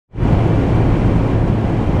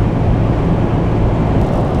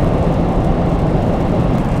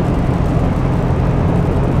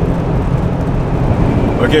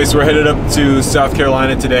Okay, so we're headed up to South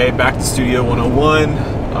Carolina today, back to Studio 101.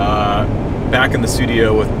 Back in the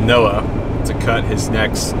studio with Noah to cut his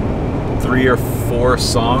next 3 or 4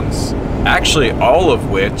 songs. Actually, all of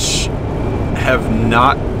which have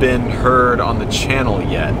not been heard on the channel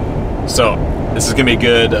yet. So this is gonna be a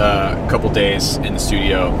good couple days in the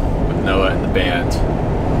studio with Noah and the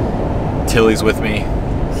band. Tilly's with me.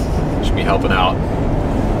 She'll be helping out.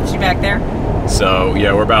 Is she back there? So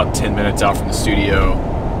yeah, we're about 10 minutes out from the studio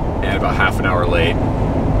and about half an hour late.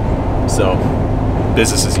 So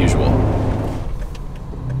business as usual.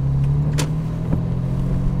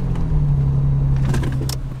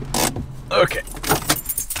 Okay.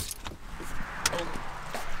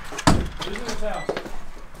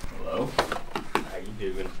 Hello. How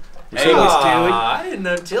you doing? Hey, Tilly. I didn't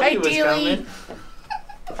know Tilly was coming.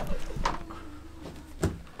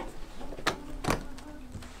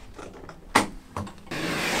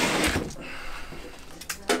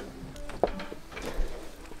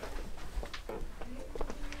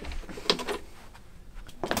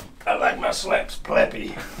 I like my slaps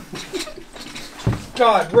pleppy.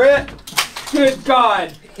 God, Rhett. Good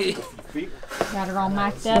God. Got her all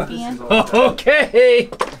mic'd up in. Okay.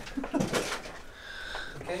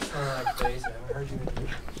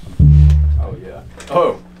 Oh yeah.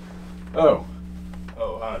 Oh,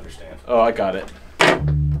 Oh, I understand. oh! I got it. All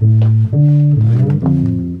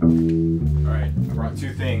right, I brought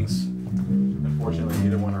 2 things. Unfortunately,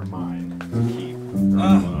 neither one are mine to keep.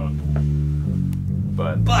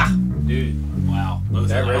 But Dude, wow. Both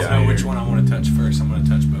That I don't resonator. know which one I want to touch first. I'm going to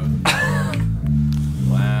touch both.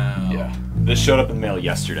 Wow. yeah, this showed up in the mail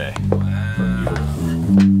yesterday. Wow.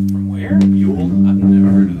 From where? Mule? I've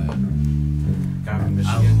never heard of that. Guy from I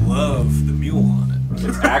Michigan. love the mule on it.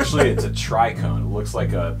 It's actually a tricone. It looks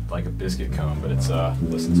like a biscuit cone, but it's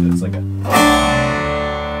listen to it. It's like a.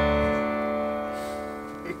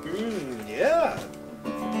 Yeah.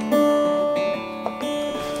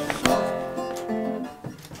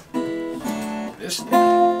 This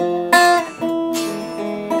thing.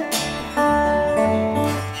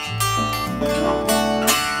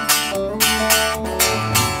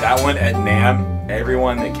 That one at NAMM.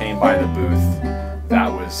 Everyone that came by the booth,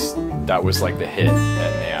 that was like the hit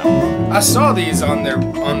at NAMM. I saw these on their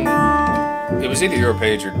it was either your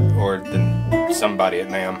page or somebody at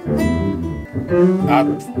NAMM.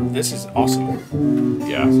 This is awesome.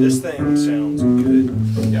 Yeah, This thing sounds good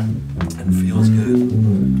yeah. and feels good.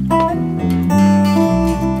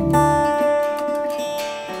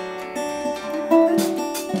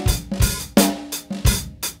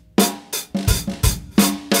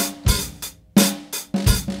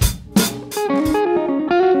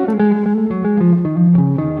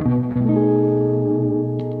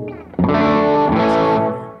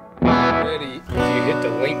 Ready? If you hit the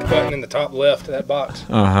link button in the top left of that box,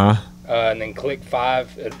 and then click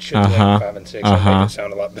 5, it should link 5 and 6. That'll make it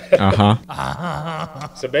sound a lot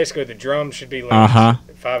better. So basically, the drums should be linked. 5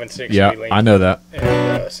 and 6 should be linked. I know that.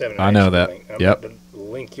 And 7 and I 8 know should be that. linked. I'm Yep. about to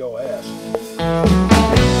link your ass.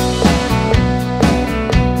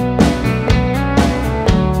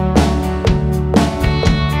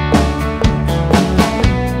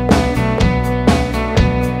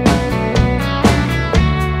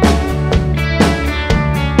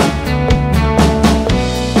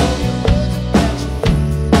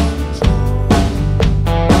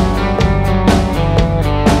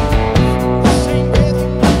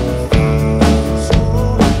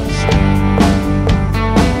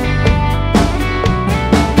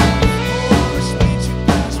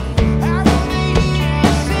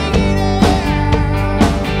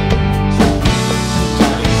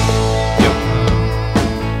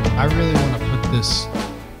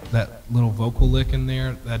 vocal lick in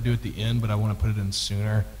there that I do at the end, but I want to put it in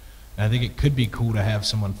sooner. And I think it could be cool to have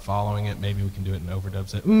someone following it. Maybe we can do it in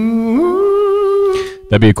overdubs.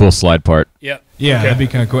 That'd be a cool slide part. Yeah. Yeah, Okay. that'd be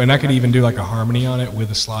kind of cool. And I could even do like a harmony on it with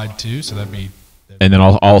a slide too. So that'd be. And then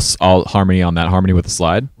I'll harmony on that harmony with the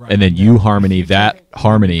slide, Right. and then you harmony that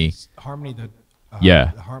harmony. Harmony the.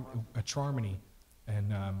 Yeah. A charmony,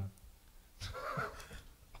 and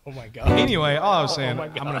Oh my god. anyway, all I was saying, my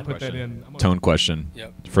I'm gonna God. put that in. Tone question.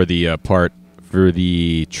 Yep. For the part for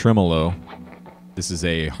the tremolo. This is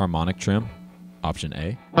a harmonic trim, option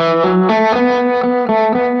A.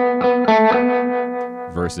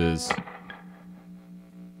 Versus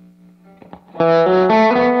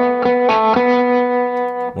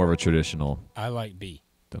more of a traditional. I like B.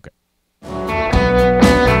 Okay.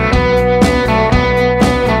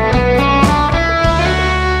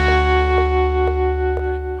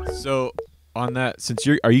 So on that, since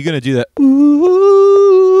are you gonna do that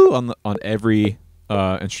ooh on every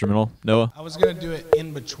instrumental, Noah? I was gonna do it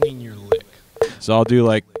in between your lick. So I'll do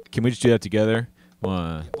like, can we just do that together?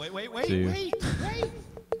 One, Wait, two. wait.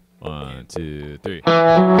 1, 2, 3.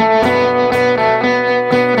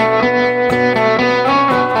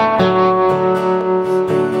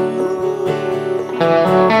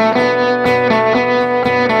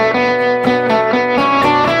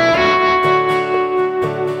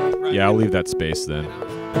 Yeah, I'll leave that space then.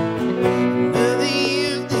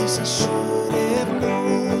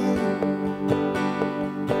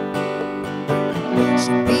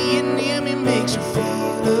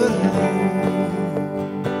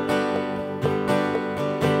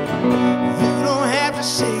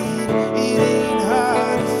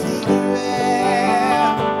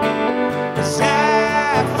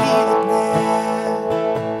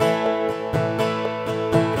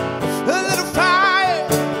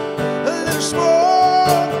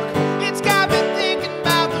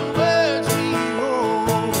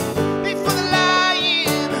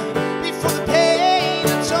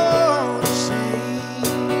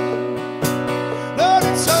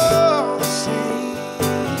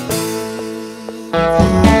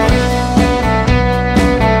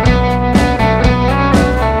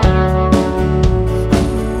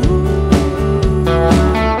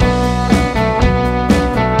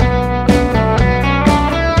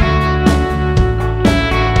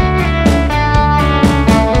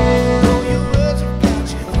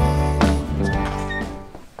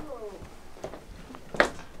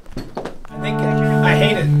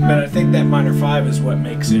 Minor 5 is what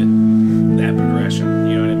makes it that progression.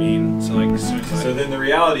 You know what I mean? So like, so then the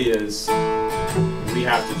reality is, we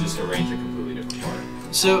have to just arrange a completely different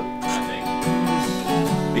part. So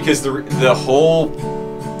I think because the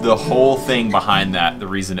whole thing behind that, the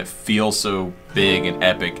reason it feels so big and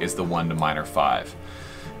epic, is the 1 to minor 5,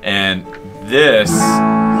 and this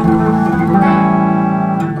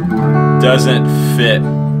doesn't fit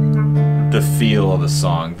the feel of the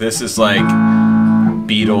song. This is like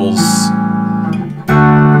Beatles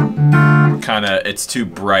kind of, it's too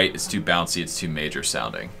bright, it's too bouncy, it's too major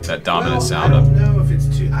sounding. That dominant sound. I don't know if it's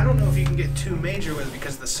too. I don't know if you can get too major with it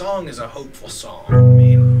because the song is a hopeful song. I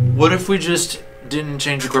mean, what if we just didn't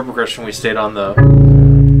change the chord progression? We stayed on the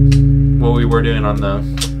what we were doing on the,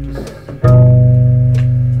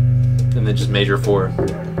 and then just major 4.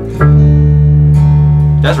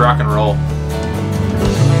 That's rock and roll.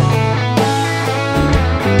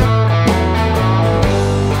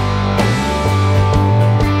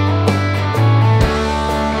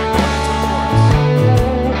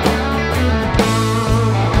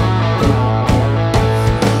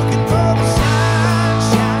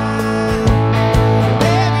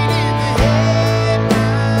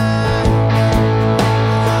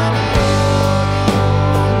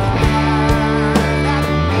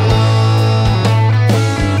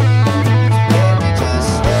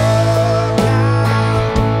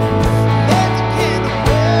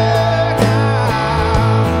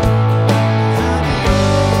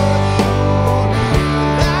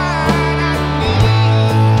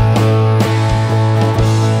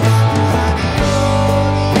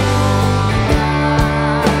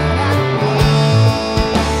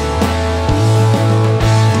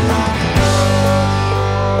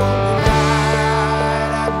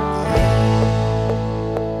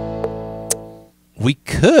 We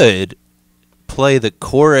could play the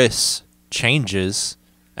chorus changes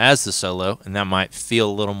as the solo, and that might feel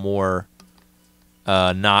a little more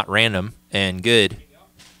not random and good.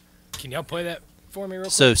 Can y'all play that for me real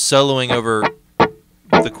quick? So soloing over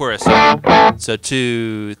the chorus. So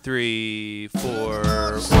 2, 3,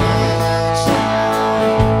 4.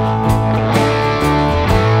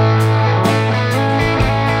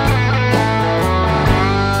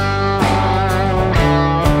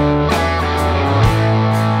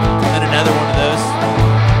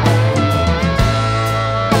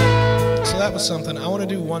 Something. I want to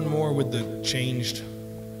do one more with the changed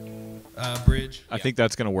bridge. I think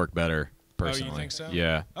that's going to work better, personally. Oh, you think so?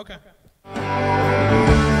 Yeah. Okay.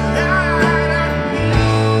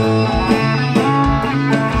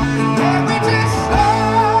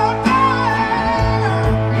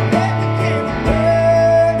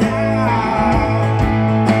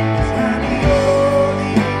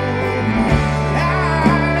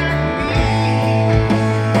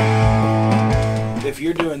 if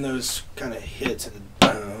you're doing those kind of hits, and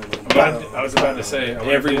I was about to say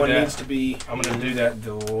everyone needs to be. I'm going to do that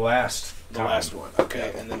the last one.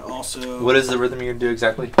 Okay, and then also. What is the rhythm you're gonna do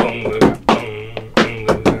exactly?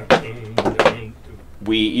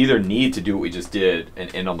 We either need to do what we just did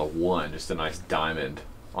and end on the 1, just a nice diamond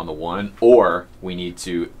on the 1, or we need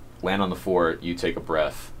to land on the 4. You take a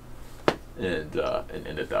breath, and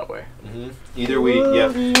end it that way. Either we,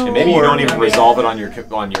 and maybe you don't even resolve it on your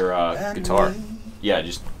guitar. Yeah,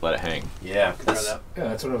 just let it hang. Yeah, yeah,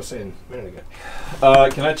 that's what I was saying a minute ago.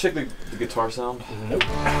 Can I check the guitar sound? Nope.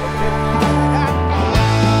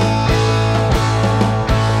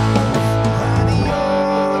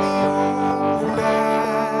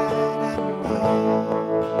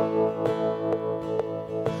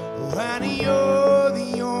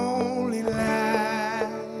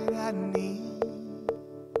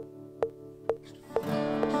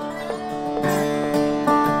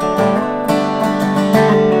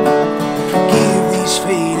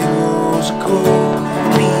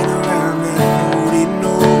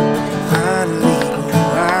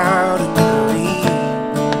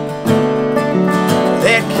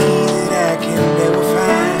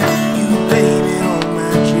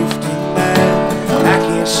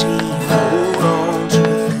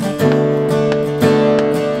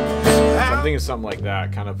 Something like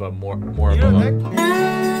that, kind of a more of a.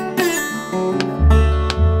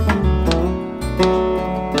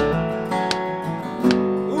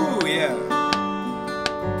 Ooh, yeah.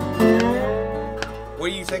 What are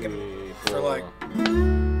you thinking for like?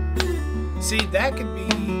 See, that could be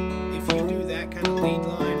if you do that kind of lead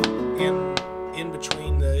line in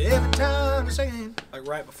between the every time I'm singing, like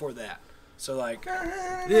right before that. So like,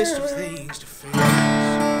 list of things to face.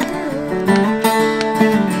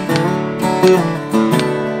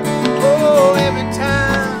 Oh, every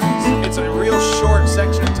time. It's a real short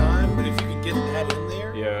section of time, but if you could get that in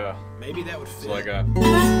there, Yeah. maybe that would fit. It's like a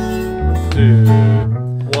 2,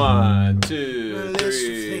 1, 2,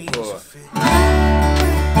 3, 4.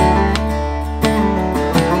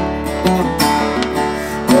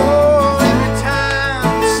 Oh, every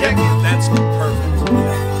time. Second, that's perfect.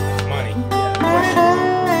 Money.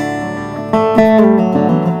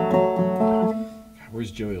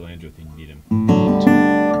 Where's Joey Landry if you need him?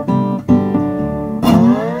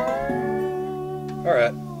 All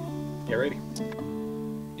right. Get ready.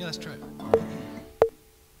 Yeah, let's try it.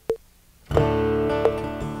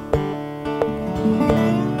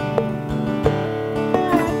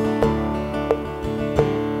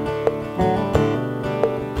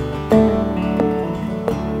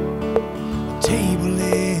 Table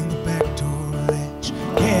in the back door ledge,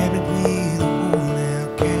 cabinet with a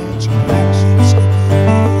worn-out couch, black sheets slipping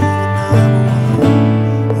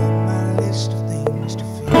over on my list of things to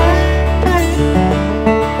fix.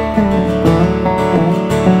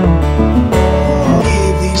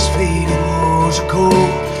 Give these faded walls a coat,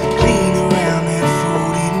 clean around that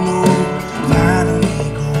folded note, finally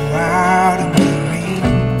go out in the rain.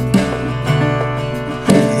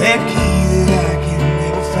 That key that I can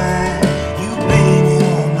never find, you blame it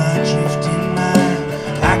on my drifting mind.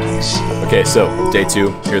 I can see. Okay, so day 2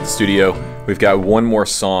 here at the studio. We've got one more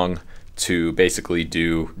song to basically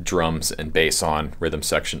do drums and bass on, rhythm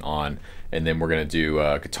section on, and then we're gonna do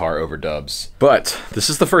guitar overdubs. But this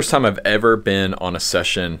is the first time I've ever been on a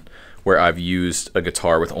session where I've used a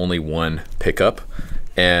guitar with only one pickup.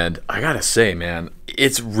 And I gotta say, man,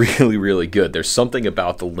 it's really, really good. There's something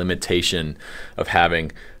about the limitation of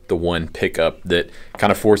having the one pickup that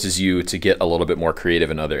kind of forces you to get a little bit more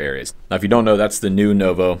creative in other areas. Now, if you don't know, that's the new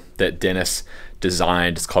Novo that Dennis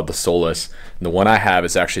designed. It's called the Solus. And the one I have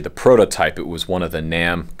is actually the prototype. It was one of the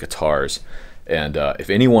NAMM guitars. And if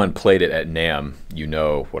anyone played it at NAMM, you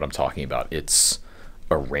know what I'm talking about. It's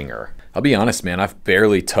a ringer. I'll be honest, man, I've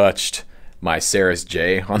barely touched my Saris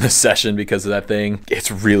J on this session because of that thing.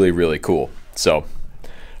 It's really, really cool. So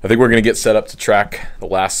I think we're gonna get set up to track the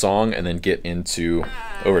last song and then get into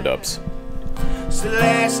overdubs. It's the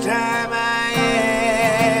last time I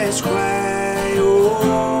ask why,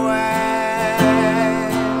 oh why.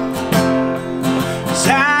 'Cause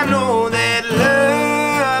I know that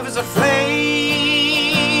love is a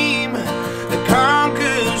flame that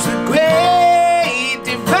conquers the great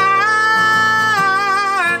divine.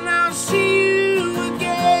 I'll see you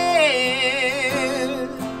again.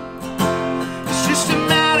 It's just a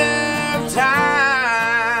matter of time.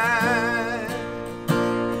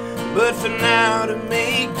 But for now, to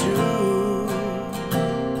make do,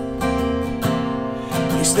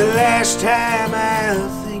 it's the last time I'll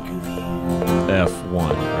think of you.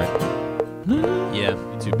 F1, right? Yeah.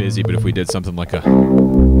 Too busy, but if we did something like a...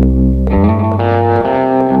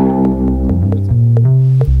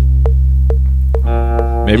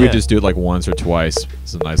 Maybe we Yeah. just do it like once or twice.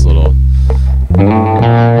 It's a nice little...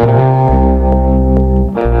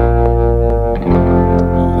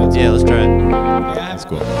 Yeah, let's try it. That's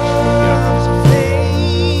cool. Yeah.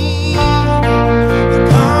 That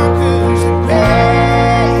conquers the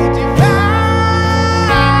great divine.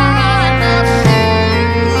 I'll see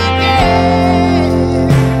you again.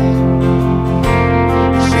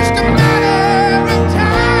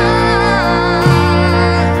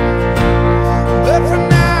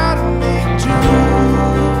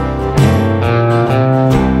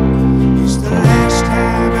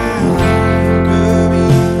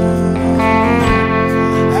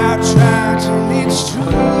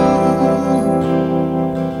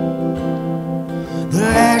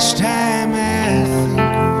 last time I think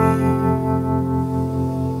of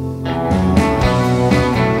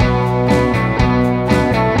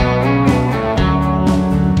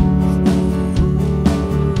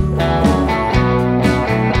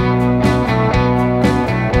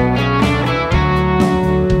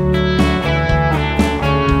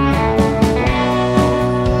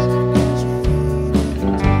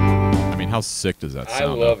you. How sick does that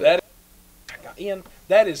sound? I love it. Ian,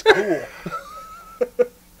 that is cool.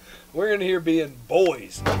 We're in here being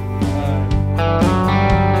boys.